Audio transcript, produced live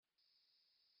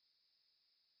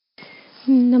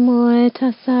Namo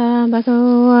tassa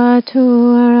bhagavato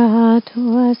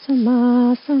arahato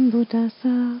samma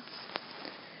sambuddhassa.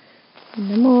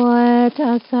 Namo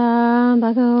tassa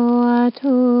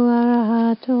bhagavato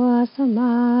arahato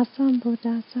samma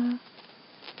sambuddhassa.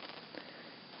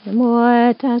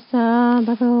 Namo tassa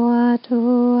bhagavato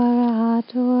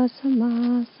arahato samma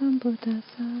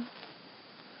sambuddhassa.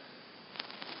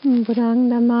 Buddhang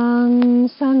dhammang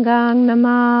sanghang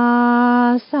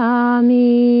namasami.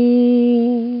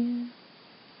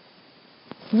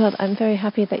 Well, I'm very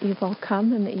happy that you've all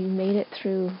come and that you made it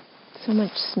through so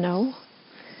much snow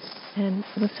and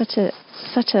with such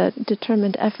a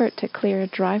determined effort to clear a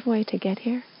driveway to get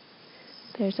here.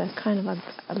 There's a kind of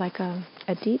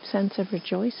a deep sense of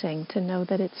rejoicing to know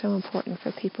that it's so important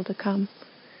for people to come,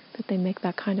 that they make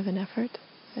that kind of an effort.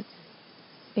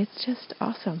 It's just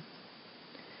awesome.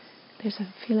 There's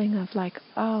a feeling of like,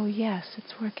 oh yes,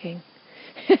 it's working.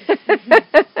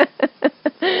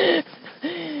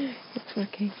 It's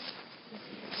working.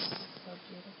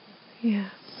 Yeah.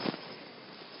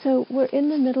 So we're in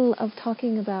the middle of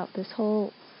talking about this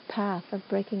whole path of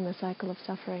breaking the cycle of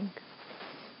suffering.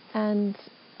 And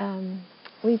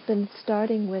we've been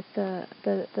starting with the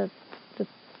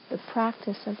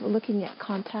practice of looking at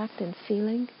contact and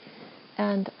feeling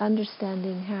and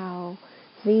understanding how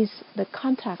the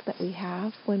contact that we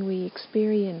have when we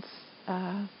experience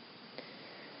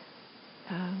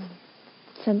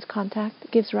sense contact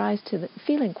gives rise to the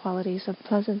feeling qualities of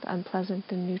pleasant, unpleasant,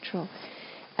 and neutral.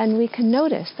 And we can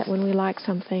notice that when we like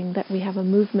something, that we have a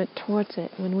movement towards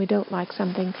it. When we don't like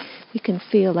something, we can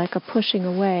feel like a pushing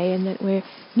away, and that we're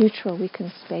neutral, we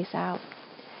can space out.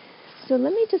 So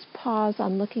let me just pause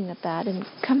on looking at that and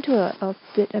come to a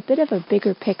bit of a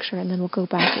bigger picture, and then we'll go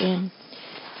back in.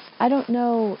 I don't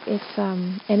know if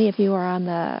any of you are on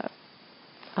the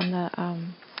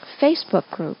Facebook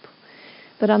group,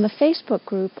 but on the Facebook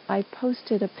group I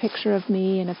posted a picture of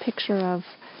me and a picture of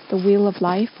the Wheel of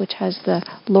Life, which has the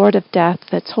Lord of Death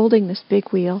that's holding this big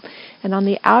wheel, and on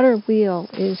the outer wheel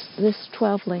is this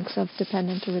 12 links of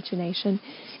dependent origination,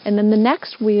 and then the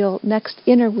next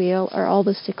inner wheel are all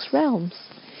the 6 realms.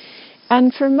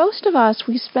 And for most of us,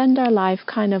 we spend our life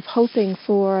kind of hoping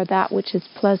for that which is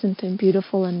pleasant and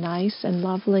beautiful and nice and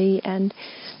lovely and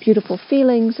beautiful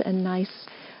feelings and nice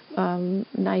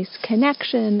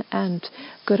connection and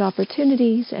good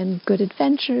opportunities and good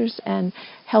adventures and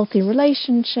healthy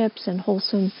relationships and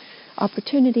wholesome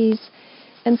opportunities.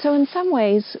 And so in some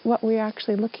ways, what we're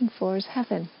actually looking for is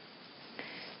heaven.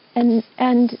 And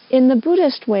in the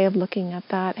Buddhist way of looking at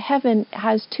that, heaven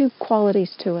has 2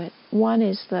 qualities to it. One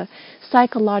is the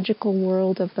psychological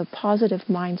world of the positive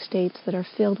mind states that are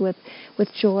filled with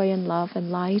joy and love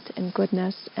and light and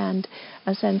goodness and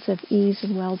a sense of ease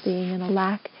and well-being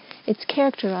and it's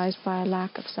characterized by a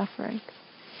lack of suffering.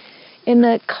 In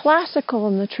the classical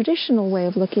and the traditional way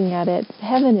of looking at it,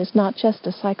 heaven is not just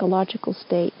a psychological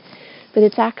state, but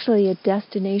it's actually a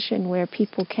destination where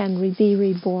people can be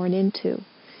reborn into,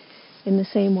 in the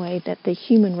same way that the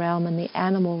human realm and the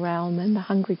animal realm and the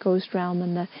hungry ghost realm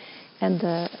and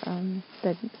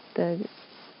the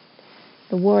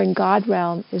warring god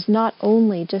realm is not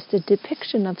only just a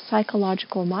depiction of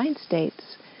psychological mind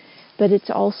states, but it's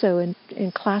also in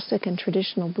classic and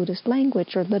traditional Buddhist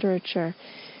language or literature,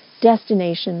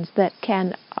 destinations that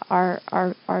are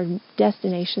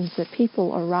destinations that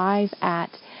people arrive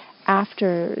at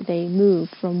after they move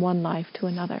from one life to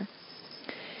another.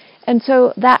 And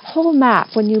so that whole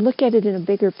map, when you look at it in a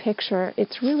bigger picture,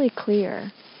 it's really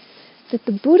clear that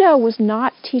the Buddha was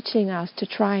not teaching us to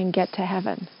try and get to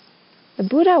heaven. The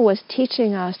Buddha was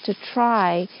teaching us to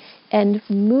try and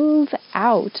move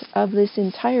out of this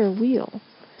entire wheel,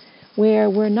 where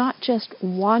we're not just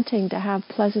wanting to have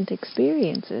pleasant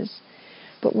experiences,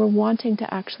 but we're wanting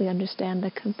to actually understand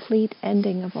the complete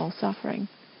ending of all suffering.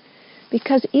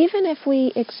 Because even if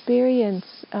we experience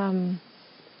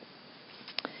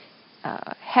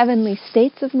heavenly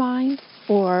states of mind,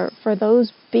 or for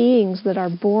those beings that are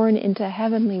born into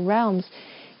heavenly realms,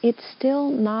 it's still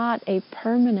not a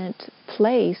permanent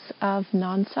place of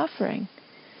non-suffering.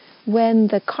 When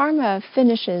the karma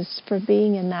finishes for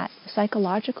being in that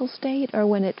psychological state, or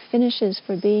when it finishes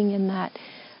for being in that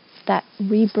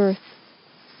rebirth,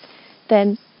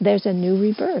 then there's a new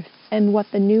rebirth. And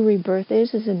what the new rebirth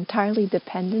is entirely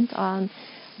dependent on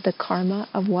the karma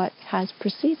of what has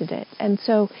preceded it. And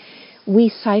so we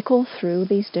cycle through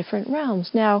these different realms.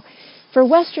 Now, for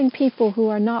Western people who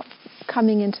are not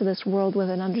coming into this world with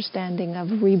an understanding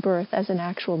of rebirth as an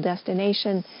actual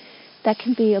destination, that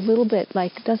can be a little bit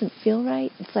like, it doesn't feel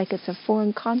right. It's like it's a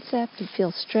foreign concept. It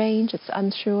feels strange. It's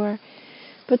unsure.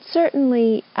 But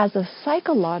certainly as a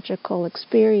psychological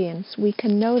experience, we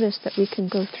can notice that we can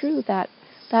go through that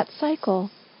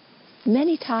cycle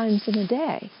many times in a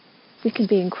day. We can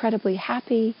be incredibly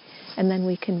happy, and then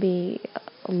we can be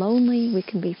lonely, we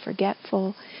can be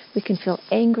forgetful, we can feel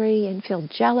angry and feel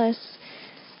jealous,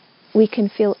 we can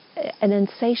feel an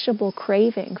insatiable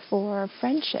craving for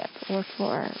friendship or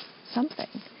for something.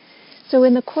 So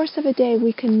in the course of a day,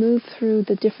 we can move through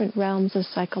the different realms of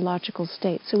psychological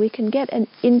states. So we can get an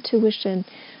intuition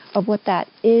of what that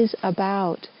is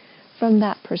about from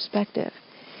that perspective.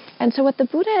 And so what the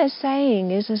Buddha is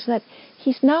saying is that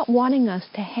he's not wanting us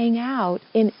to hang out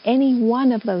in any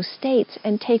one of those states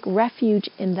and take refuge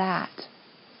in that.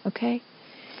 Okay?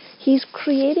 He's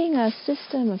creating a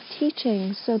system of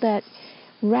teaching so that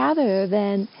rather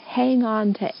than hang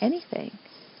on to anything,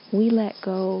 we let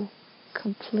go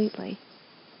completely.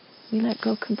 We let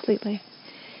go completely.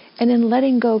 And in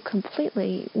letting go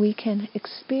completely, we can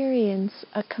experience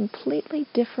a completely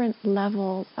different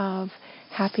level of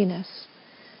happiness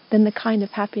than the kind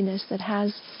of happiness that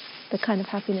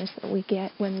we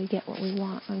get when we get what we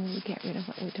want, when we get rid of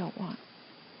what we don't want.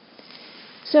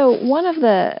 So one of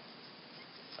the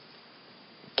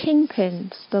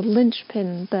kingpins, the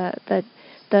linchpin,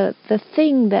 the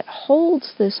thing that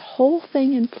holds this whole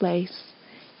thing in place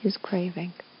is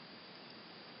craving.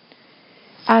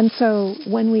 And so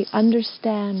when we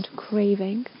understand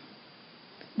craving,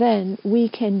 then we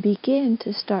can begin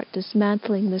to start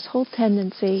dismantling this whole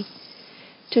tendency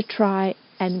to try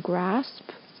and grasp,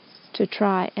 to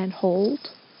try and hold,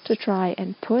 to try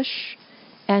and push,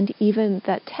 and even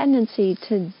that tendency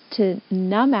to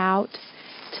numb out,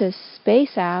 to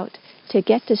space out, to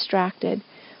get distracted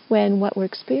when what we're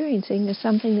experiencing is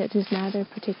something that is neither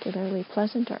particularly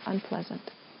pleasant or unpleasant.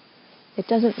 It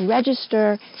doesn't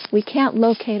register, we can't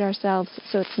locate ourselves,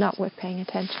 so it's not worth paying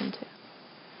attention to.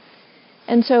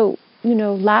 And so,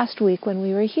 last week when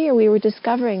we were here, we were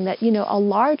discovering that, a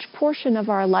large portion of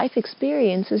our life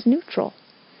experience is neutral.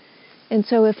 And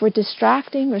so if we're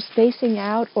distracting or spacing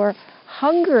out or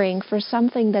hungering for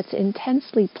something that's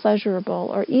intensely pleasurable,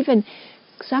 or even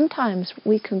sometimes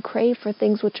we can crave for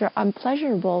things which are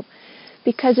unpleasurable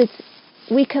because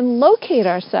we can locate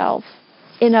ourselves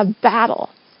in a battle.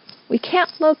 We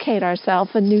can't locate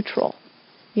ourselves in neutral.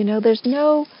 There's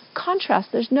no contrast,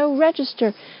 there's no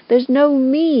register, there's no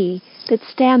me that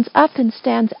stands up and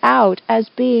stands out as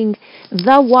being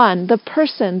the one, the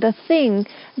person, the thing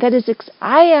that is,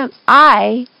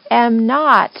 I am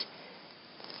not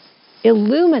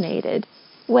illuminated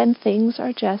when things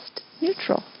are just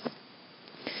neutral.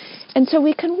 And so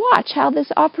we can watch how this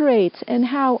operates and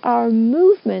how our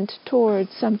movement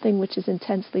towards something which is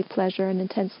intensely pleasure and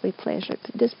intensely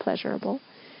displeasurable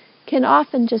can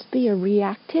often just be a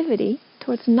reactivity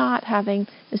towards not having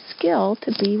the skill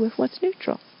to be with what's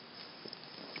neutral.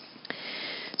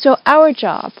 So our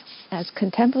job as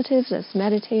contemplatives, as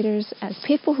meditators, as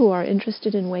people who are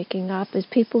interested in waking up, as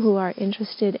people who are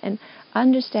interested in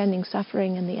understanding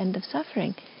suffering and the end of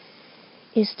suffering,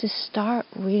 is to start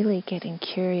really getting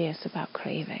curious about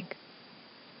craving.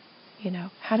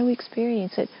 How do we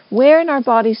experience it? Where in our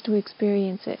bodies do we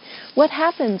experience it? What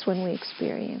happens when we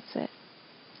experience it?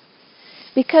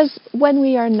 Because when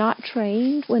we are not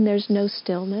trained, when there's no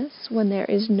stillness, when there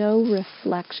is no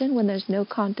reflection, when there's no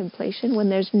contemplation, when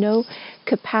there's no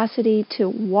capacity to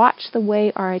watch the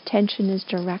way our attention is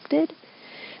directed,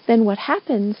 then what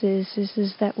happens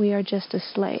is that we are just a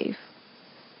slave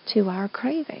to our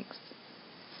cravings.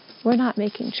 We're not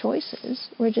making choices.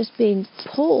 We're just being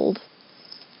pulled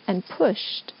and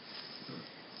pushed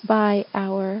by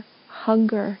our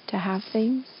hunger to have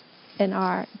things and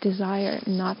our desire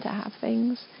not to have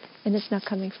things. And it's not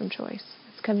coming from choice.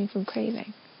 It's coming from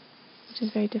craving, which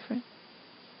is very different.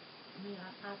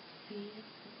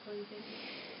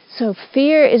 So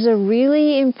fear is a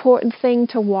really important thing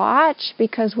to watch,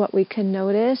 because what we can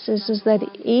notice is that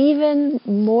even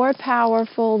more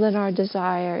powerful than our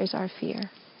desire is our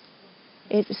fear.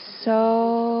 It's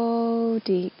so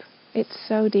deep. It's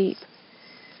so deep.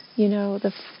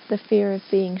 The fear of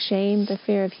being shamed, the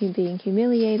fear of being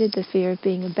humiliated, the fear of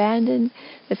being abandoned,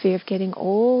 the fear of getting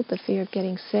old, the fear of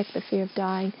getting sick, the fear of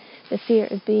dying, the fear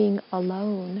of being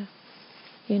alone,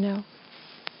 the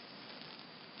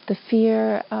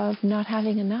fear of not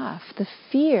having enough, the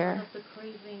fear. But the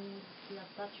craving, the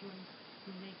attachment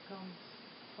may come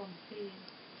from fear.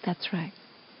 That's right.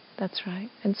 That's right.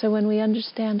 And so when we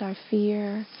understand our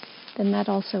fear, then that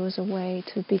also is a way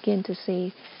to begin to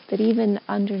see that even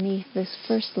underneath this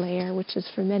first layer, which is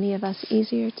for many of us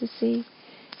easier to see,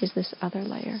 is this other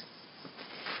layer.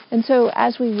 And so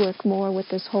as we work more with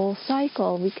this whole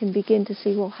cycle, we can begin to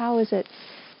see, well, how is it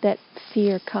that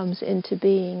fear comes into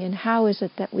being, and how is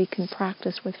it that we can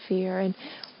practice with fear, and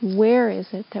where is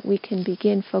it that we can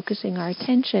begin focusing our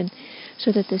attention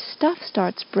so that this stuff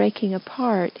starts breaking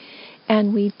apart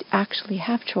and we actually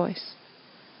have choice.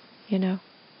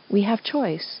 We have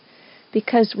choice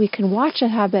because we can watch a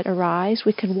habit arise,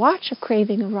 we can watch a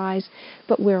craving arise,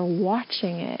 but we're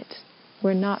watching it.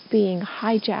 We're not being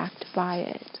hijacked by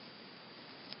it.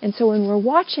 And so when we're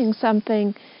watching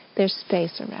something, there's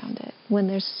space around it. When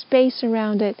there's space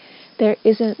around it, there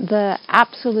isn't the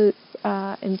absolute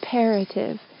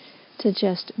imperative to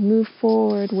just move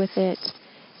forward with it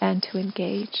and to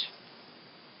engage.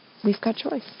 We've got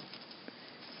choice.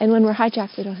 And when we're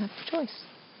hijacked, we don't have choice.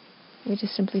 We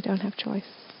just simply don't have choice.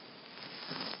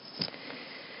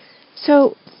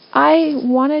 So I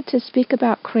wanted to speak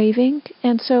about craving,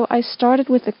 and so I started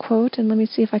with a quote, and let me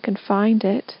see if I can find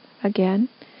it again.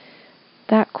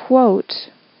 That quote,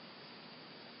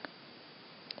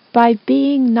 "By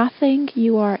being nothing,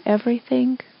 you are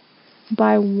everything.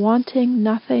 By wanting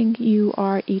nothing, you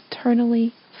are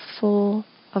eternally full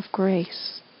of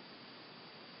grace."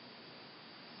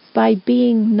 By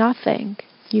being nothing,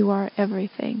 you are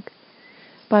everything.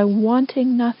 By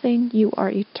wanting nothing, you are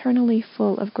eternally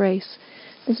full of grace.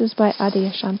 This is by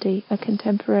Thanasanti, a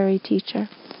contemporary teacher.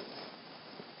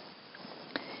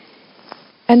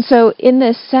 And so in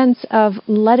this sense of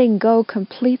letting go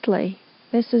completely,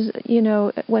 this is,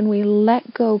 when we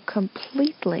let go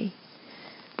completely,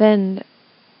 then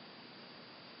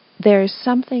there's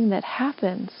something that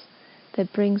happens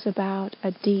that brings about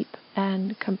a deep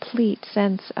and complete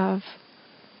sense of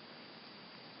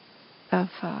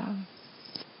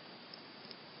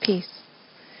peace.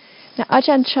 Now,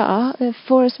 Ajahn Chah, the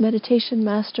forest meditation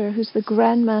master, who's the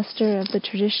grand master of the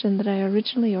tradition that I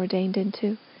originally ordained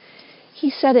into, he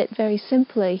said it very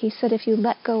simply. He said, if you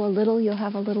let go a little, you'll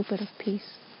have a little bit of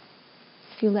peace.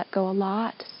 If you let go a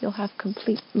lot, you'll have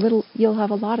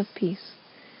a lot of peace.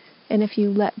 And if you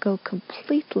let go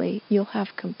completely, you'll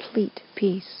have complete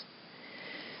peace.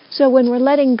 So when we're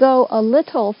letting go a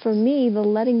little, for me, the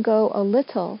letting go a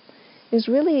little is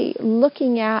really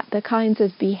looking at the kinds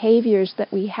of behaviors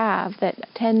that we have that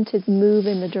tend to move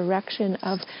in the direction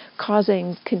of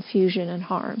causing confusion and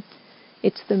harm.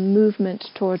 It's the movement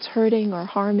towards hurting or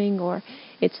harming, or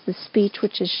it's the speech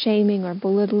which is shaming or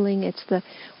belittling. It's the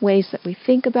ways that we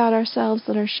think about ourselves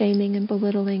that are shaming and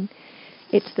belittling.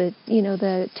 It's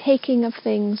the taking of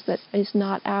things that is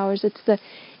not ours.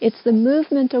 It's the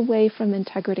movement away from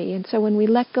integrity. And so when we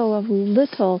let go of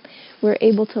little, we're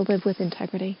able to live with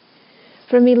integrity.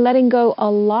 For me, letting go a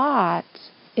lot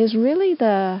is really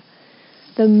the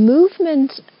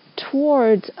movement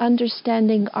towards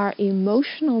understanding our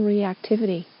emotional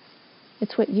reactivity.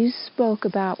 It's what you spoke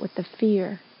about with the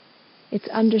fear. It's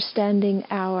understanding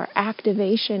our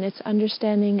activation. It's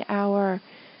understanding our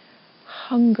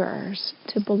hungers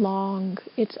to belong.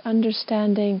 It's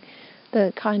understanding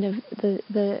the kind of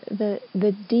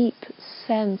the deep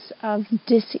sense of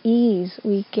dis-ease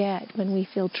we get when we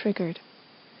feel triggered.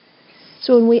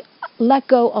 So when we let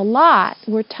go a lot,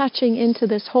 we're touching into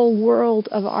this whole world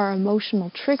of our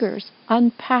emotional triggers,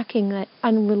 unpacking it,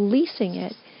 unreleasing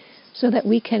it, so that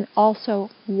we can also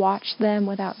watch them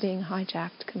without being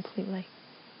hijacked completely.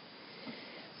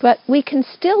 But we can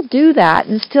still do that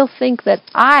and still think that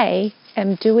I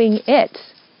am doing it.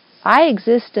 I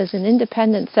exist as an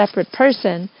independent, separate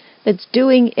person that's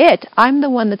doing it. I'm the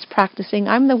one that's practicing.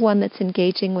 I'm the one that's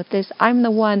engaging with this. I'm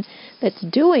the one that's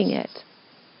doing it.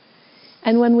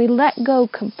 And when we let go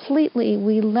completely,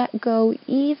 we let go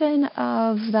even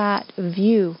of that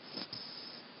view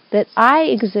that I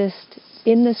exist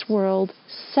in this world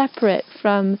separate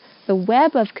from the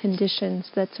web of conditions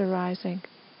that's arising.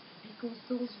 Because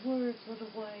those words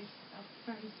otherwise are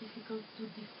very difficult to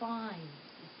define.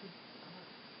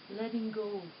 Letting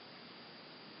go.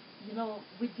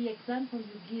 With the example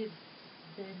you give,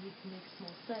 then it makes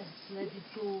more sense. Let it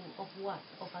go of what?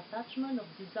 Of attachment, of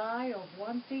desire, of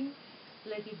wanting.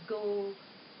 Let it go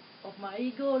of my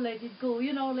ego, let it go.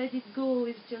 Let it go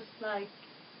is just like,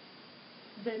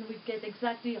 then we get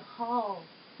exactly how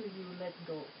do you let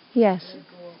go. Yes. Let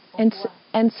go of what?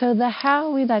 And so the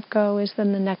how we let go is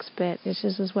then the next bit, which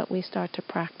is what we start to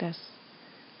practice.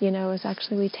 Is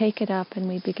actually we take it up and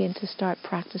we begin to start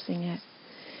practicing it.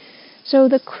 So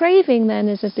the craving then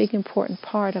is a big important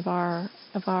part of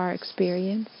our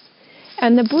experience.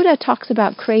 And the Buddha talks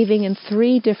about craving in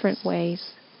 3 different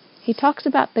ways. He talks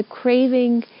about the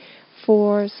craving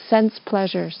for sense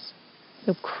pleasures,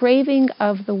 the craving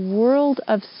of the world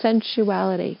of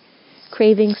sensuality,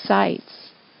 craving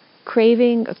sights,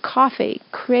 craving coffee,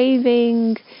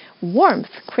 craving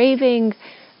warmth, craving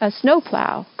a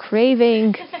snowplow.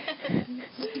 Craving.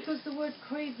 Because the word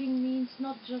craving means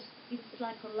not just, it's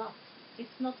like a lust. It's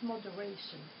not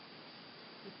moderation.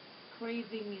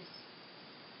 Craving is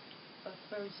a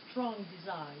very strong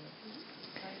desire.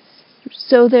 Right?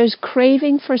 So there's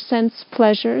craving for sense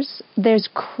pleasures. There's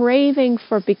craving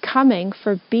for becoming,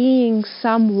 for being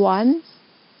someone.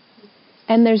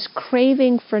 And there's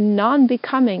craving for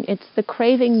non-becoming. It's the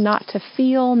craving not to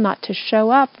feel, not to show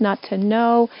up, not to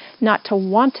know, not to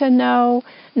want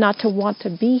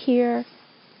to be here.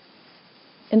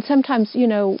 And sometimes,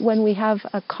 when we have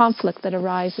a conflict that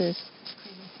arises,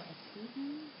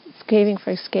 it's craving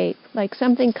for escape. Like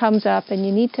something comes up and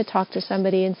you need to talk to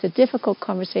somebody and it's a difficult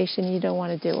conversation and you don't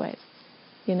want to do it.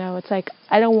 It's like,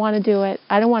 I don't want to do it.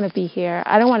 I don't want to be here.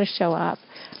 I don't want to show up.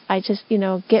 I just,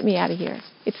 get me out of here.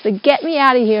 It's the get me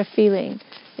out of here feeling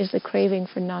is the craving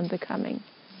for non-becoming.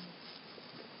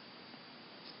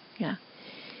 Yeah.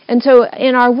 And so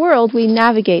in our world, we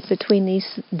navigate between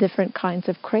these different kinds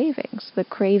of cravings. The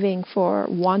craving for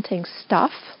wanting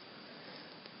stuff.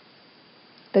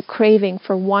 The craving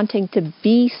for wanting to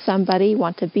be somebody,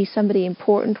 want to be somebody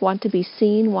important, want to be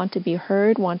seen, want to be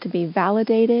heard, want to be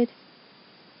validated.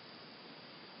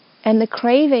 And the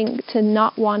craving to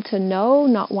not want to know,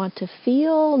 not want to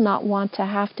feel, not want to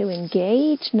have to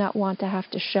engage, not want to have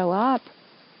to show up.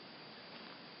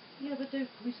 Yeah, but there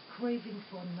is craving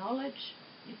for knowledge.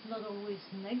 It's not always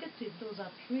negative. Those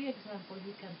are 3 examples.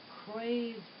 You can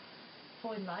crave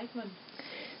for enlightenment.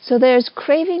 So there's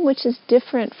craving which is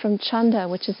different from chanda,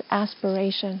 which is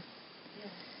aspiration.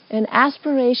 And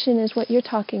aspiration is what you're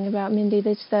talking about, Mindy.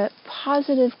 It's the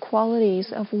positive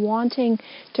qualities of wanting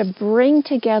to bring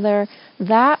together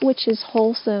that which is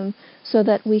wholesome so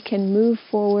that we can move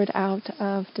forward out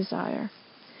of desire.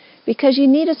 Because you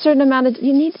need a certain amount of,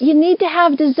 you need to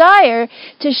have desire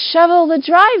to shovel the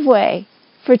driveway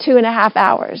for 2.5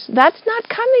 hours. That's not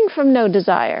coming from no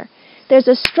desire. There's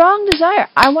a strong desire.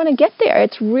 I want to get there.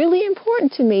 It's really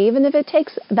important to me, even if it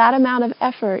takes that amount of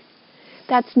effort.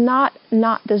 That's not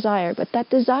desire, but that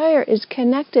desire is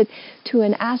connected to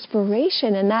an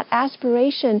aspiration, and that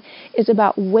aspiration is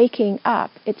about waking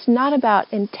up. It's not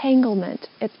about entanglement.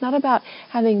 It's not about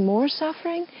having more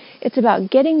suffering. It's about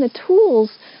getting the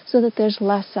tools so that there's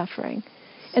less suffering.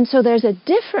 And so there's a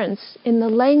difference in the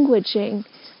languaging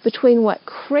between what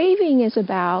craving is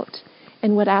about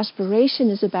and what aspiration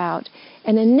is about.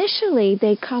 And initially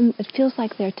it feels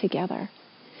like they're together.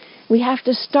 We have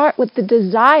to start with the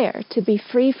desire to be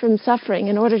free from suffering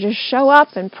in order to show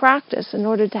up and practice, in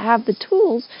order to have the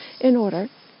tools, in order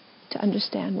to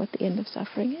understand what the end of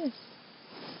suffering is.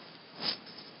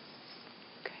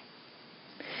 Okay.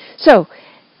 So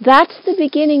that's the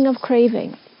beginning of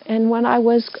craving. And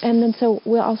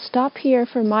I'll stop here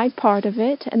for my part of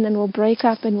it, and then we'll break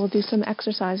up and we'll do some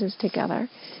exercises together.